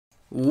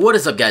What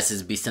is up, guys?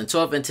 It's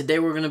Beast1012 and today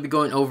we're going to be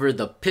going over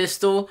the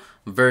pistol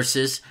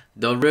versus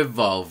the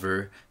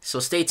revolver. So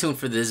stay tuned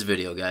for this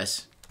video,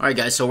 guys. Alright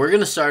guys, so we're going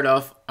to start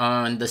off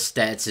on the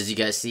stats. As you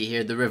guys see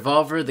here, the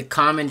revolver, the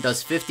common,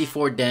 does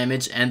 54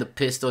 damage and the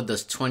pistol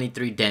does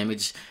 23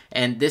 damage,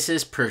 and this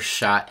is per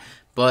shot.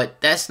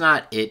 But that's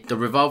not it. The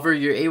revolver,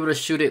 you're able to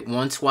shoot it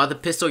once, while the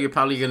pistol, you're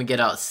probably going to get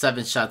out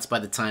 7 shots by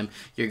the time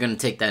you're going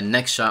to take that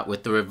next shot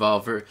with the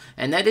revolver.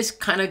 And that is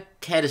kind of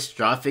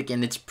catastrophic,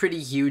 and it's pretty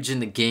huge in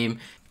the game.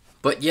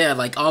 But yeah,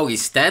 like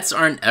always, stats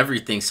aren't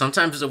everything.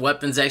 Sometimes the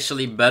weapon's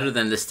actually better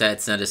than the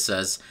stats that it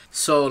says.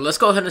 So let's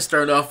go ahead and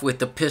start off with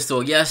the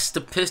pistol. Yes,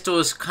 the pistol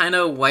is kind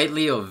of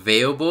widely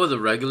available, the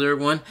regular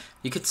one.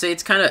 You could say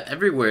it's kind of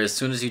everywhere. As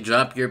soon as you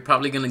drop, you're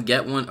probably going to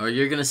get one, or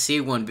you're going to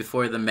see one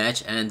before the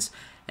match ends.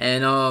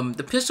 And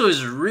the pistol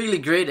is really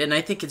great, and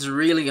I think it's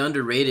really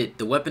underrated.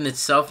 The weapon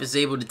itself is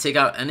able to take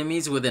out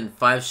enemies within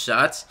 5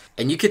 shots,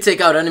 and you can take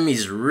out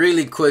enemies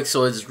really quick,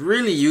 so it's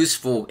really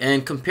useful.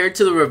 And compared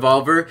to the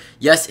revolver,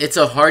 yes, it's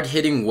a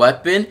hard-hitting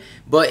weapon,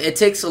 but it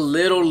takes a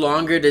little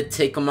longer to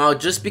take them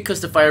out just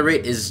because the fire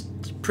rate is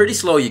pretty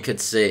slow, you could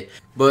say.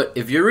 But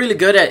if you're really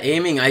good at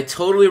aiming, I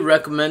totally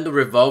recommend the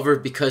revolver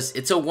because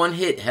it's a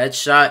one-hit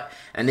headshot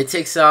and it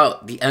takes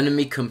out the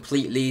enemy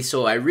completely.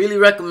 So I really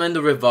recommend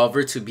the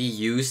revolver to be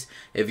used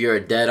if you're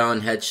a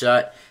dead-on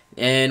headshot.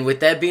 And with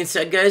that being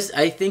said, guys,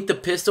 I think the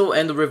pistol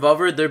and the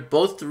revolver, they're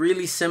both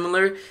really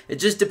similar. It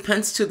just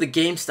depends to the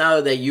game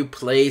style that you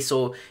play.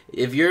 So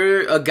if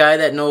you're a guy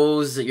that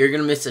knows that you're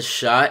going to miss a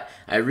shot,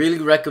 I really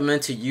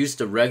recommend to use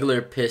the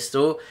regular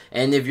pistol.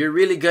 And if you're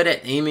really good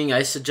at aiming,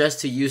 I suggest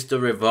to use the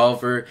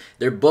revolver.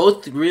 They're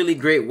both really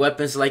great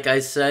weapons, like I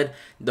said.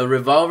 The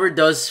revolver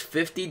does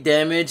 50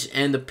 damage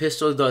and the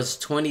pistol does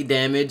 20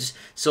 damage.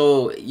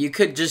 So you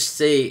could just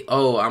say,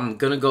 oh, I'm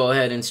going to go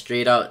ahead and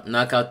straight out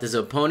knock out this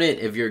opponent.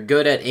 If you're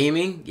good at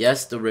aiming,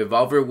 yes, the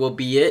revolver will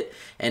be it.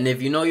 And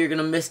if you know you're going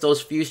to miss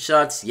those few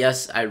shots,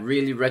 yes, I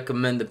really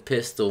recommend the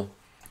pistol.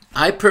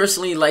 I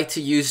personally like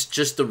to use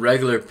just the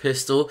regular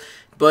pistol,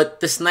 but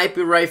the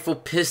sniper rifle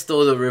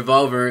pistol, the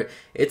revolver,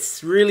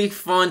 it's really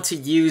fun to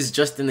use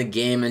just in the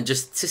game and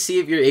just to see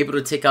if you're able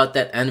to take out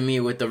that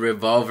enemy with the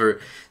revolver.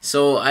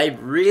 So I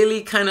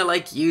really kind of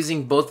like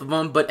using both of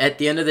them, but at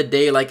the end of the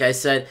day, like I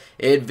said,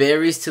 it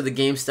varies to the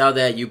game style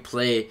that you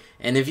play.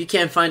 And if you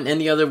can't find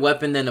any other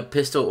weapon than a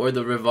pistol or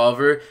the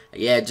revolver,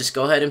 yeah, just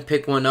go ahead and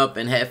pick one up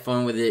and have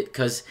fun with it,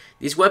 because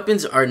these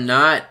weapons are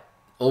not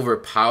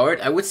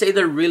overpowered. I would say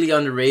they're really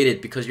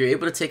underrated because you're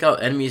able to take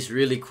out enemies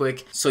really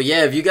quick. So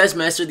yeah, if you guys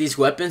master these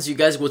weapons, you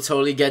guys will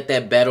totally get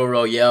that battle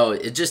royale.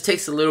 It just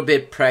takes a little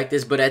bit of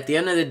practice, but at the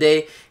end of the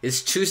day,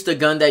 it's choose the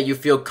gun that you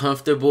feel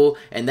comfortable,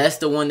 and that's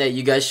the one that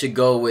you guys should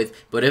go with.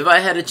 But if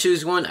I had to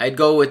choose one, I'd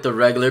go with the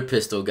regular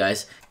pistol,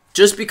 guys.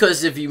 Just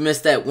because if you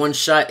miss that one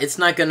shot, it's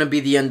not gonna be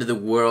the end of the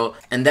world,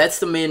 and that's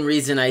the main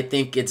reason I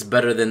think it's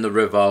better than the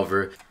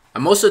revolver.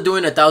 I'm also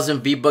doing a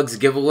 1,000 V-Bucks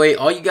giveaway.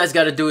 All you guys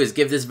gotta do is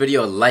give this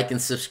video a like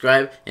and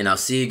subscribe, and I'll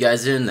see you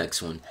guys in the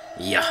next one.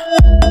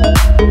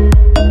 Yeah.